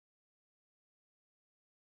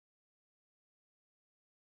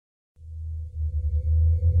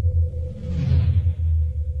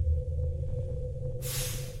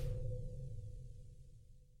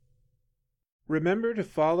Remember to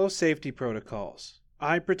follow safety protocols,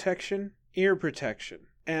 eye protection, ear protection,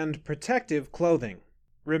 and protective clothing.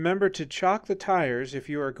 Remember to chock the tires if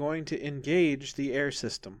you are going to engage the air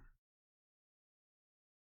system.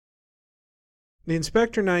 The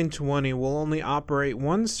Inspector 920 will only operate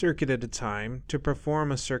one circuit at a time to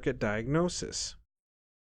perform a circuit diagnosis.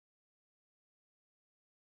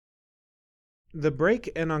 The brake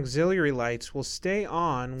and auxiliary lights will stay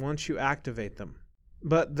on once you activate them,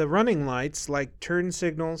 but the running lights like turn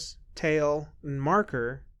signals, tail, and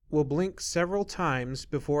marker will blink several times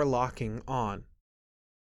before locking on.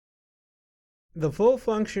 The full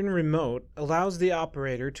function remote allows the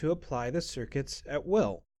operator to apply the circuits at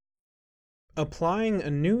will. Applying a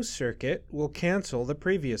new circuit will cancel the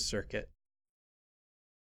previous circuit.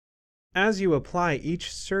 As you apply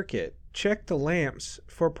each circuit, check the lamps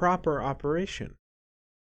for proper operation.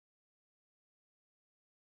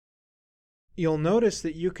 You'll notice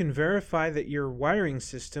that you can verify that your wiring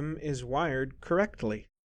system is wired correctly.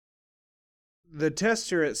 The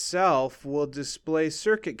tester itself will display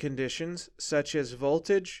circuit conditions such as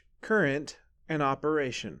voltage, current, and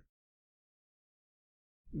operation.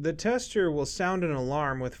 The tester will sound an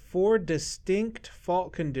alarm with 4 distinct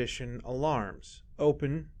fault condition alarms: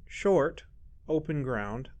 open, short, open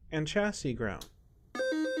ground, and chassis ground.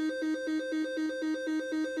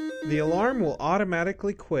 The alarm will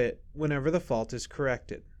automatically quit whenever the fault is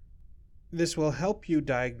corrected. This will help you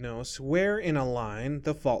diagnose where in a line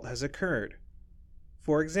the fault has occurred.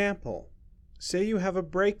 For example, say you have a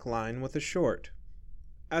brake line with a short.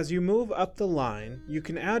 As you move up the line, you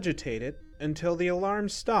can agitate it until the alarm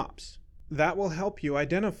stops. That will help you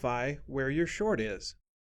identify where your short is.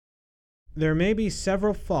 There may be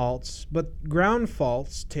several faults, but ground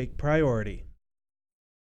faults take priority.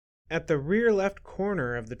 At the rear left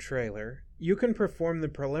corner of the trailer, you can perform the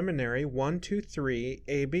preliminary 1, 2, 3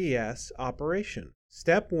 ABS operation.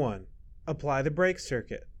 Step 1. Apply the brake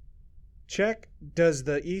circuit. Check, does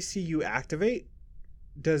the ECU activate?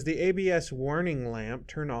 Does the ABS warning lamp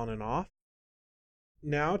turn on and off?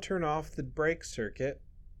 Now turn off the brake circuit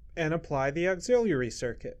and apply the auxiliary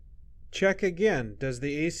circuit. Check again, does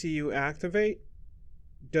the ECU activate?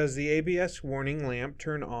 Does the ABS warning lamp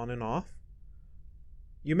turn on and off?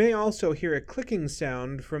 You may also hear a clicking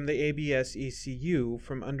sound from the ABS ECU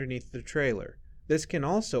from underneath the trailer. This can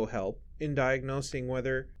also help in diagnosing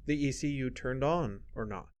whether the ECU turned on or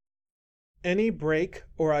not. Any brake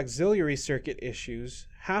or auxiliary circuit issues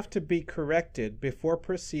have to be corrected before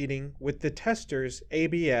proceeding with the tester's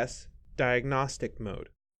ABS diagnostic mode.